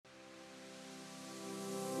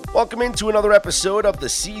Welcome into another episode of the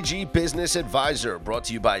CG Business Advisor, brought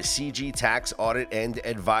to you by CG Tax Audit and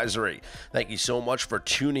Advisory. Thank you so much for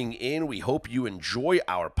tuning in. We hope you enjoy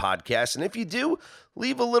our podcast, and if you do,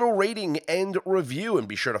 leave a little rating and review, and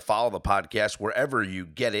be sure to follow the podcast wherever you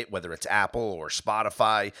get it, whether it's Apple or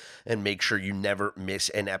Spotify, and make sure you never miss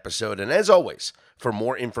an episode. And as always, for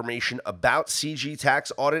more information about CG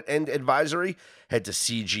Tax Audit and Advisory, head to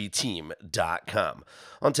cgteam.com.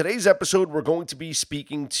 On today's episode, we're going to be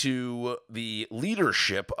speaking to the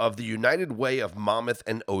leadership of the United Way of Monmouth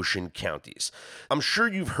and Ocean Counties. I'm sure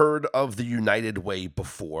you've heard of the United Way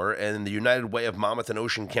before, and the United Way of Monmouth and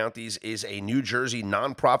Ocean Counties is a New Jersey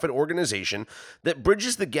nonprofit organization that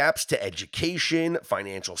bridges the gaps to education,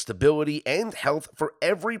 financial stability, and health for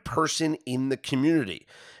every person in the community.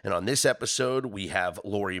 And on this episode, we have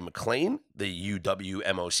Lori McClane, the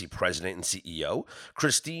UWMOC President and CEO,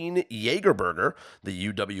 Christine Jagerburger,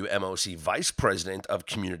 the UWMOC Vice President of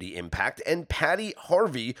Community Impact, and Patti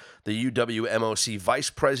Harvey, the UWMOC Vice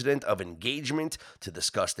President of Engagement, to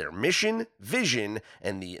discuss their mission, vision,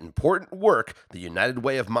 and the important work the United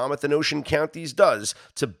Way of Monmouth and Ocean Counties does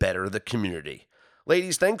to better the community.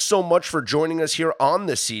 Ladies, thanks so much for joining us here on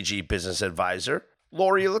the CG Business Advisor.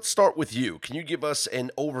 Lori, let's start with you. Can you give us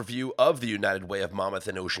an overview of the United Way of Monmouth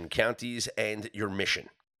and Ocean Counties and your mission?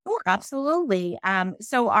 Sure, absolutely.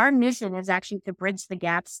 So our mission is actually to bridge the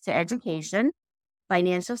gaps to education,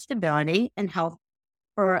 financial stability, and health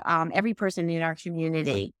for every person in our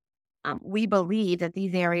community. We believe that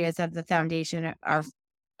these areas of the foundation are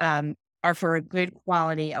for a good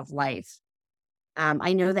quality of life.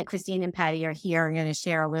 I know that Christine and Patti are here and going to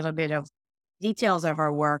share a little bit of details of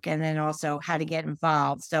our work and then also how to get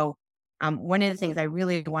involved. So one of the things I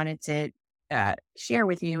really wanted to share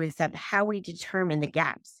with you is that how we determine the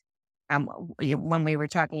gaps when we were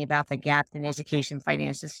talking about the gaps in education,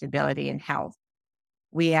 financial stability, and health.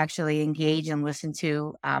 We actually engage and listen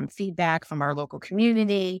to feedback from our local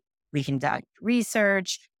community. We conduct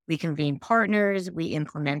research. We convene partners. We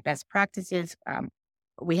implement best practices.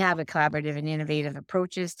 We have a collaborative and innovative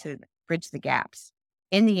approaches to bridge the gaps.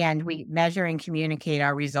 In the end, we measure and communicate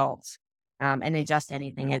our results and adjust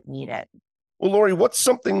anything as needed. Well, Lori, what's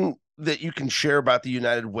something that you can share about the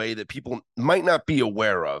United Way that people might not be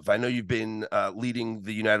aware of? I know you've been leading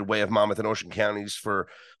the United Way of Monmouth and Ocean Counties for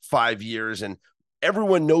 5 years, and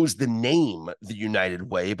everyone knows the name, the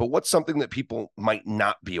United Way, but what's something that people might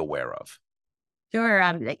not be aware of? Sure.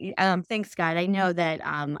 Thanks, Scott. I know that,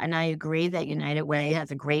 and I agree that United Way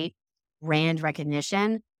has a great brand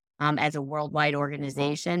recognition as a worldwide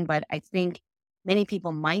organization, but I think many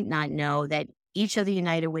people might not know that each of the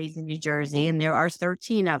United Ways in New Jersey, and there are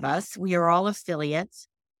 13 of us, we are all affiliates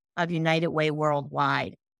of United Way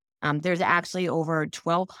worldwide. There's actually over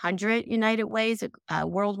 1,200 United Ways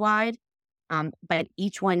worldwide, but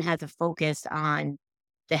each one has a focus on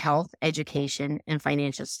the health, education, and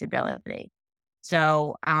financial stability.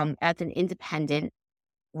 So as an independent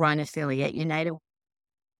run affiliate, United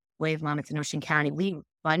Way of Monmouth and Ocean County, we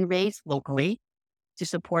fundraise locally to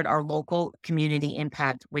support our local community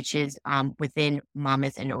impact, which is within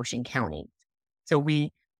Monmouth and Ocean County. So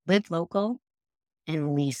we live local and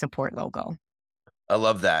we support local. I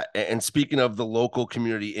love that. And speaking of the local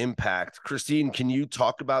community impact, Christine, can you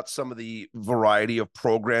talk about some of the variety of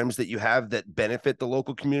programs that you have that benefit the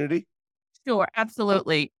local community? Sure,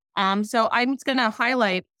 absolutely. So I'm going to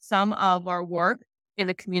highlight some of our work in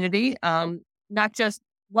the community, not just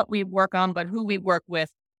what we work on, but who we work with.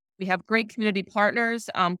 We have great community partners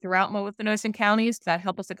throughout Monmouth and Ocean counties that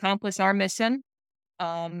help us accomplish our mission.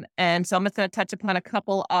 And so I'm just going to touch upon a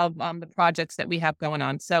couple of the projects that we have going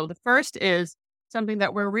on. So the first is something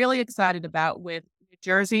that we're really excited about with New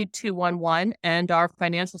Jersey 211 and our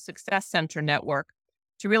Financial Success Center network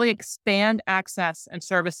to really expand access and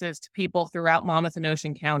services to people throughout Monmouth and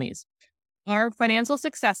Ocean counties. Our Financial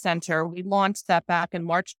Success Center, we launched that back in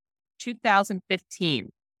March 2015.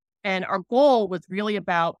 And our goal was really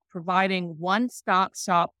about providing one-stop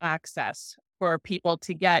shop access for people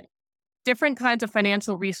to get different kinds of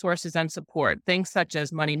financial resources and support, things such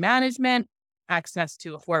as money management, access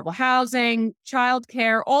to affordable housing,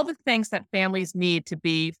 childcare, all the things that families need to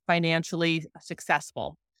be financially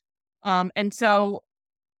successful. And so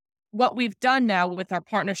what we've done now with our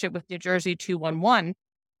partnership with New Jersey 211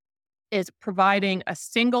 is providing a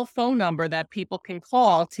single phone number that people can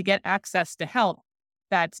call to get access to help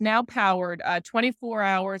that's now powered 24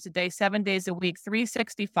 hours a day, 7 days a week,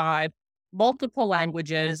 365, multiple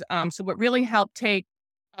languages. So it really helped take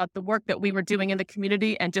the work that we were doing in the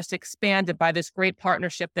community and just expand it by this great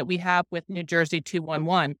partnership that we have with New Jersey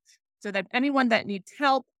 211. So that anyone that needs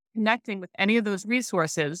help connecting with any of those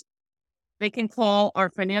resources, they can call our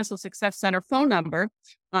Financial Success Center phone number,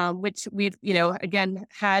 which we've, again,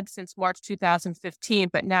 had since March 2015,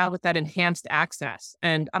 but now with that enhanced access.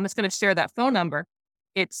 And I'm just going to share that phone number.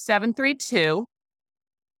 It's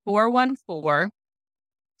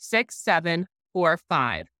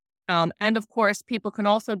 732-414-6745. And of course, people can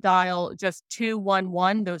also dial just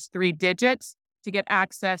 211, those 3 digits, to get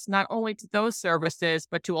access not only to those services,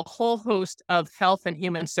 but to a whole host of health and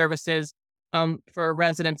human services for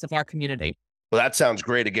residents of our community. Well, that sounds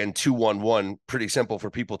great. Again, 211, pretty simple for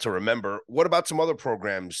people to remember. What about some other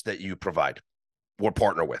programs that you provide or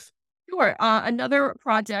partner with? Sure. Another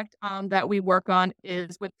project that we work on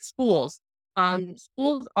is with schools.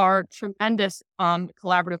 Schools are tremendous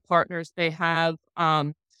collaborative partners. They have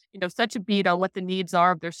such a beat on what the needs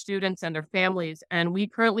are of their students and their families. And we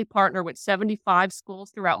currently partner with 75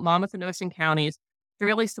 schools throughout Monmouth and Ocean counties to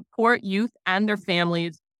really support youth and their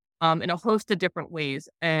families in a host of different ways.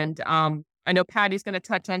 And I know Patty's going to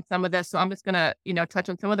touch on some of this, so I'm just going to, touch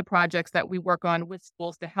on some of the projects that we work on with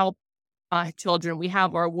schools to help children. We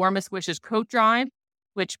have our Warmest Wishes Coat Drive,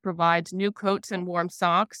 which provides new coats and warm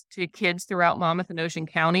socks to kids throughout Monmouth and Ocean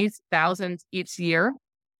counties, thousands each year.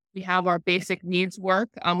 We have our basic needs work,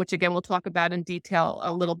 which again, we'll talk about in detail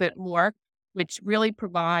a little bit more, which really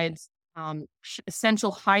provides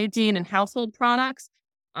essential hygiene and household products,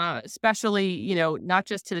 especially, not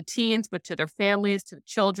just to the teens, but to their families, to the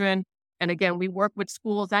children. And again, we work with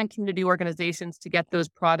schools and community organizations to get those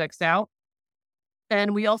products out.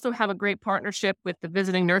 And we also have a great partnership with the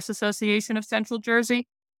Visiting Nurse Association of Central Jersey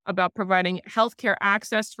about providing healthcare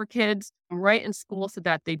access for kids right in school so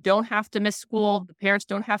that they don't have to miss school. The parents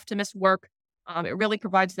don't have to miss work. It really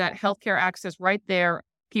provides that healthcare access right there,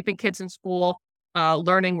 keeping kids in school,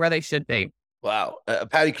 learning where they should be. Wow.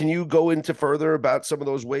 Patti, can you go into further about some of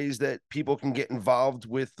those ways that people can get involved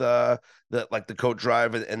with the coat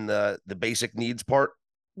drive and the basic needs part?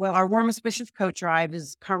 Well, our Warmest Wishes Coat Drive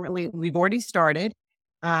is we've already started.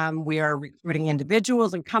 We are recruiting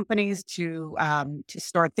individuals and companies to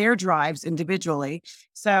start their drives individually.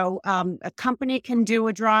 So a company can do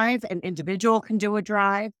a drive, an individual can do a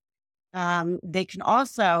drive. They can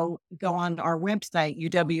also go on our website,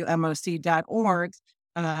 UWMOC.org,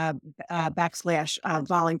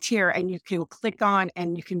 /volunteer, and you can click on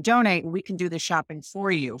and you can donate, and we can do the shopping for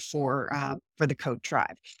you for the coat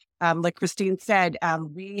drive. Like Christine said,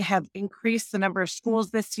 we have increased the number of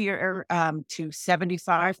schools this year to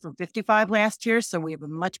 75 from 55 last year. So we have a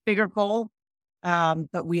much bigger goal,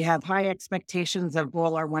 but we have high expectations of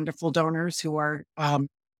all our wonderful donors who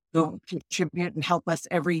contribute and help us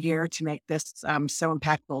every year to make this so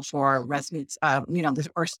impactful for our residents, our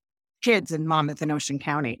kids in Monmouth and Ocean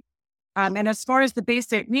County. And as far as the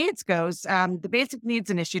basic needs goes, the Basic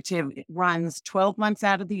Needs Initiative runs 12 months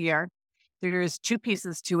out of the year. There's 2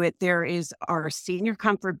 pieces to it. There is our senior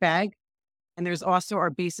comfort bag, and there's also our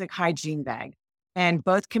basic hygiene bag. And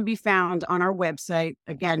both can be found on our website,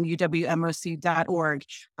 again, UWMOC.org.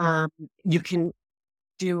 You can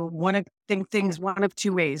do one of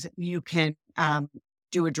 2 ways. You can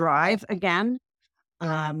do a drive again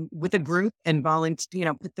with a group and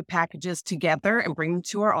volunteer, put the packages together and bring them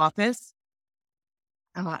to our office.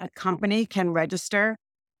 A company can register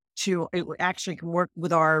it actually can work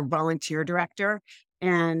with our volunteer director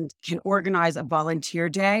and can organize a volunteer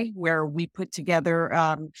day where we put together,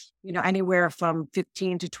 anywhere from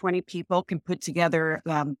 15 to 20 people can put together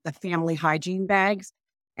the family hygiene bags.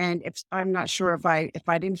 And I'm not sure if I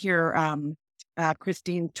didn't hear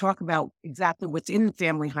Christine talk about exactly what's in the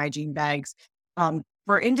family hygiene bags.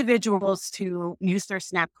 For individuals to use their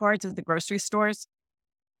SNAP cards at the grocery stores,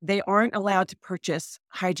 they aren't allowed to purchase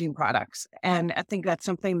hygiene products. And I think that's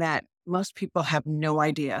something that most people have no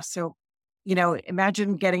idea. So,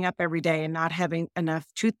 imagine getting up every day and not having enough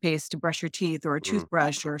toothpaste to brush your teeth, or a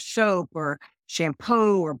toothbrush, or soap, or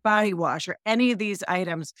shampoo, or body wash, or any of these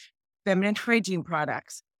items, feminine hygiene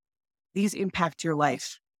products. These impact your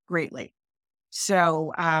life greatly.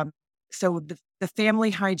 So, the family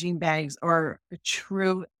hygiene bags are a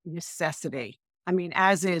true necessity. I mean,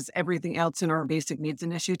 as is everything else in our Basic Needs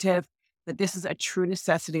Initiative, but this is a true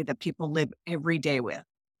necessity that people live every day with.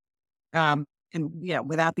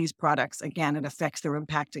 Without these products, again, it affects their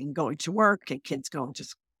impact in going to work and kids going to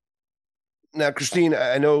school. Now, Christine,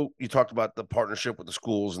 I know you talked about the partnership with the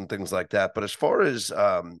schools and things like that, but as far as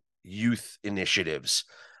youth initiatives,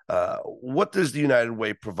 what does the United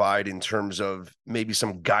Way provide in terms of maybe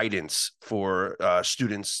some guidance for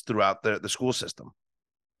students throughout the school system?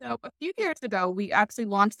 So a few years ago, we actually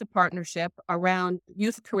launched a partnership around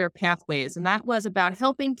youth career pathways, and that was about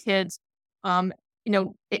helping kids, not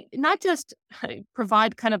just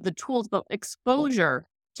provide kind of the tools, but exposure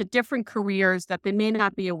to different careers that they may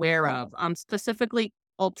not be aware of, specifically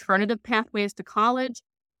alternative pathways to college.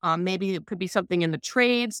 Maybe it could be something in the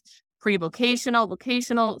trades, pre-vocational,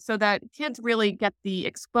 vocational, so that kids really get the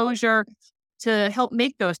exposure to help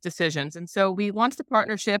make those decisions. And so we launched a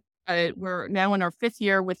partnership. We're now in our 5th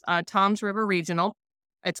year with Toms River Regional.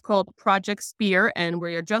 It's called Project Spear, and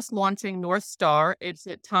we are just launching North Star. It's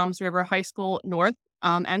at Toms River High School North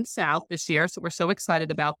and South this year. So we're so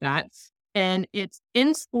excited about that. And it's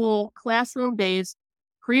in-school, classroom-based,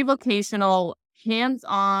 pre-vocational,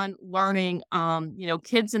 hands-on learning.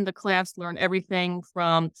 Kids in the class learn everything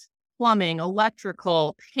from plumbing,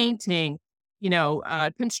 electrical, painting,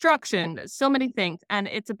 construction, so many things. And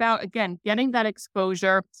it's about, again, getting that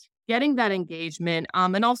exposure, getting that engagement,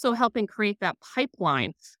 and also helping create that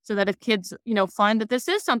pipeline so that if kids, find that this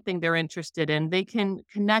is something they're interested in, they can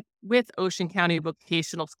connect with Ocean County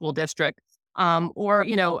Vocational School District, or,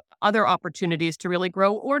 other opportunities to really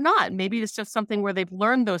grow or not. Maybe it's just something where they've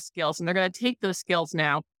learned those skills and they're going to take those skills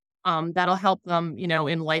now. That'll help them,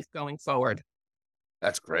 in life going forward.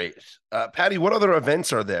 That's great. Patti, what other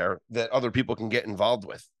events are there that other people can get involved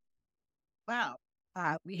with? Wow.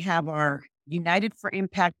 We have our United for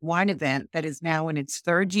Impact wine event that is now in its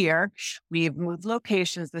 3rd year. We've moved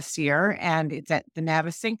locations this year, and it's at the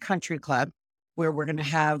Navasink Country Club, where we're going to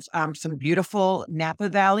have some beautiful Napa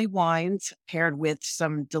Valley wines paired with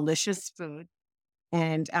some delicious food.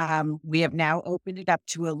 And we have now opened it up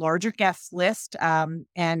to a larger guest list and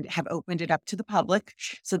have opened it up to the public.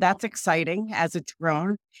 So that's exciting as it's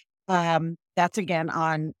grown. That's again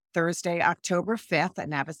on Thursday, October 5th at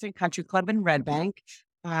Navasink Country Club in Red Bank.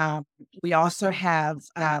 We also have,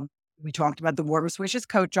 we talked about the Warmest Wishes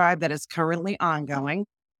Coat Drive that is currently ongoing.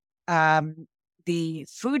 The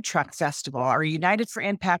Food Truck Festival, our United for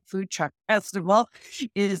Impact Food Truck Festival,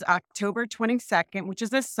 is October 22nd, which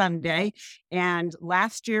is a Sunday. And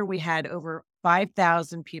last year we had over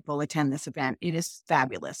 5,000 people attend this event. It is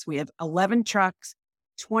fabulous. We have 11 trucks,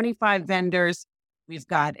 25 vendors. We've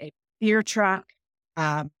got a beer truck,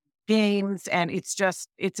 games, and it's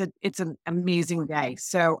an amazing day.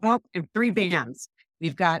 So, and 3 bands.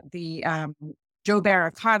 We've got the Joe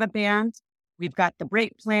Barricata Band. We've got the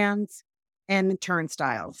Break Plans and the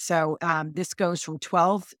Turnstiles. So this goes from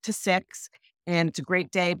 12 to 6, and it's a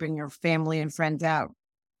great day. Bring your family and friends out.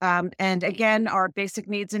 And again, our Basic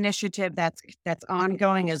Needs Initiative, that's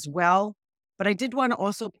ongoing as well. But I did want to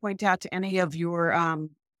also point out to any of your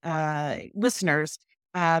listeners,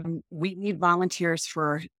 we need volunteers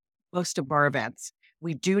for most of our events.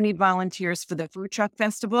 We do need volunteers for the Food Truck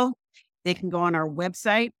Festival. They can go on our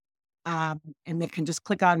website and they can just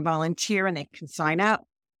click on volunteer and they can sign up.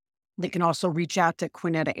 They can also reach out to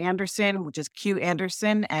Quinetta Anderson, which is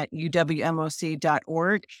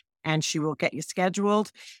qanderson@uwmoc.org, and she will get you scheduled.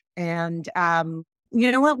 And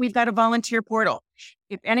you know what? We've got a volunteer portal.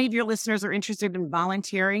 If any of your listeners are interested in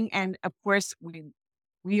volunteering, and of course,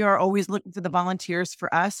 we are always looking for the volunteers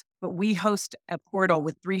for us, but we host a portal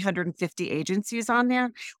with 350 agencies on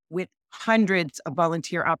there with hundreds of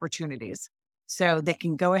volunteer opportunities. So they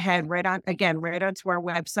can go ahead right onto our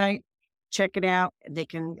website, check it out. They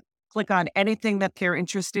can click on anything that they're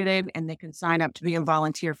interested in, and they can sign up to be a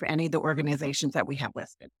volunteer for any of the organizations that we have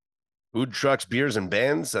listed. Food trucks, beers, and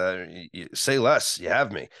bands. Say less. You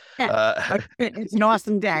have me. It's an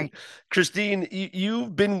awesome day. Christine,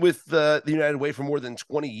 you've been with the United Way for more than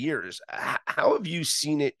 20 years. How have you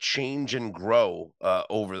seen it change and grow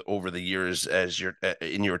over the years as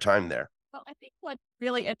in your time there? Well, I think what's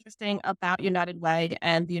really interesting about United Way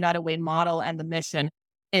and the United Way model and the mission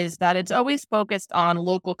is that it's always focused on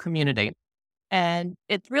local community. And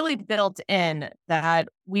it's really built in that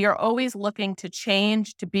we are always looking to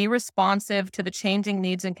change, to be responsive to the changing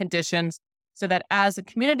needs and conditions, so that as the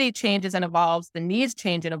community changes and evolves, the needs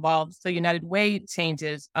change and evolve, so United Way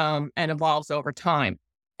changes and evolves over time.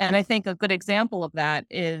 And I think a good example of that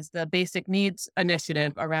is the Basic Needs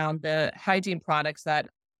Initiative around the hygiene products that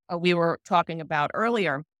we were talking about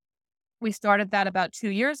earlier. We started that about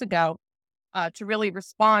 2 years ago to really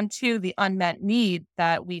respond to the unmet need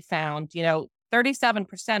that we found.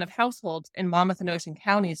 37% of households in Monmouth and Ocean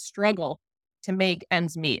counties struggle to make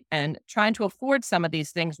ends meet, and trying to afford some of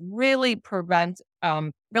these things really puts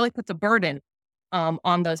a burden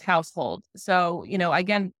on those households. So,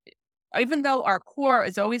 again, even though our core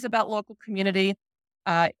is always about local community,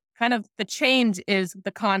 kind of the change is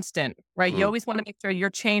the constant, right? You always want to make sure you're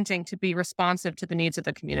changing to be responsive to the needs of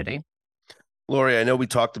the community. Lori, I know we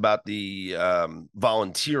talked about the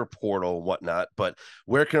volunteer portal and whatnot, but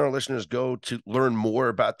where can our listeners go to learn more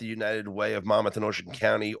about the United Way of Monmouth and Ocean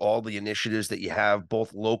County, all the initiatives that you have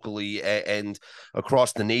both locally and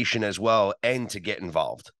across the nation as well, and to get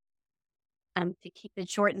involved? To keep it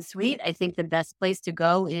short and sweet, I think the best place to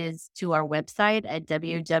go is to our website at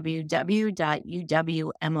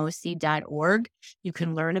www.uwmoc.org. You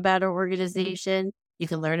can learn about our organization. You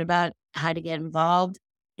can learn about how to get involved,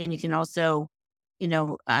 and you can also,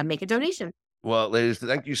 make a donation. Well, ladies,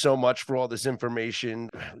 thank you so much for all this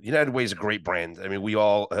information. United Way is a great brand. I mean, we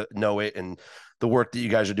all know it, and the work that you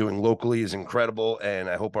guys are doing locally is incredible. And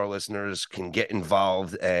I hope our listeners can get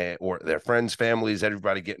involved, or their friends, families,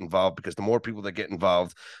 everybody get involved, because the more people that get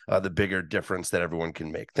involved, the bigger difference that everyone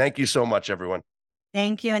can make. Thank you so much, everyone.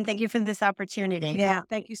 Thank you. And thank you for this opportunity. Yeah,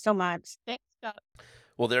 thank you so much. Thanks, Scott.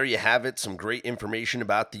 Well, there you have it. Some great information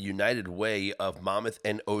about the United Way of Monmouth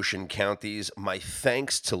and Ocean Counties. My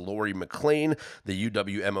thanks to Lori McClane, the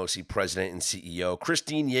UWMOC President and CEO,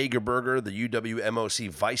 Christine Jagerburger, the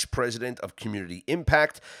UWMOC Vice President of Community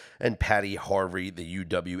Impact, and Patti Harvey, the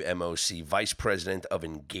UWMOC Vice President of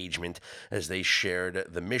Engagement, as they shared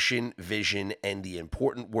the mission, vision, and the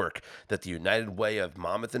important work that the United Way of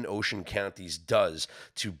Monmouth and Ocean Counties does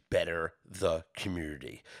to better the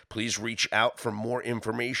community. Please reach out for more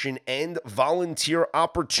information and volunteer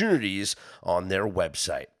opportunities on their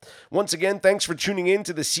website. Once again, thanks for tuning in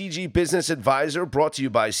to the CG Business Advisor, brought to you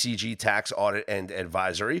by CG Tax Audit and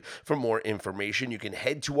Advisory. For more information, you can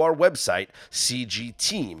head to our website,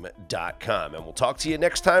 cgteam.com. And we'll talk to you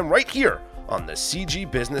next time right here on the CG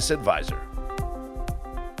Business Advisor.